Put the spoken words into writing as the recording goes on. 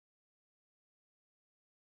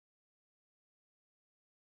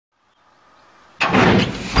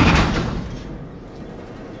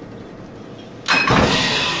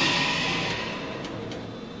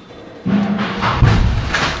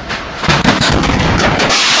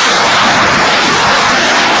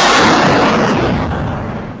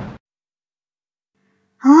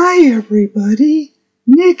Hi everybody,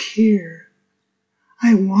 Nick here.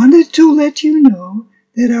 I wanted to let you know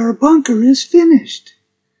that our bunker is finished.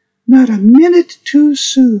 Not a minute too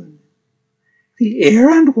soon. The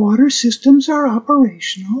air and water systems are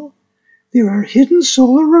operational. There are hidden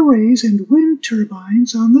solar arrays and wind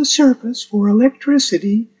turbines on the surface for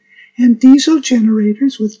electricity and diesel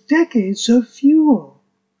generators with decades of fuel.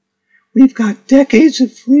 We've got decades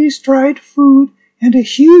of freeze-dried food and a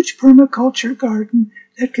huge permaculture garden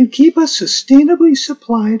that can keep us sustainably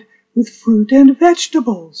supplied with fruit and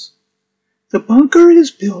vegetables. The bunker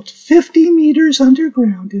is built 50 meters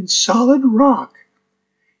underground in solid rock.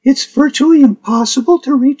 It's virtually impossible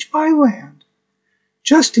to reach by land.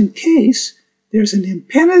 Just in case, there's an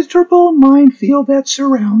impenetrable minefield that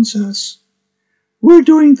surrounds us. We're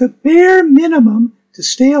doing the bare minimum to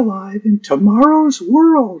stay alive in tomorrow's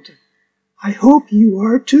world. I hope you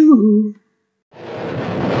are too.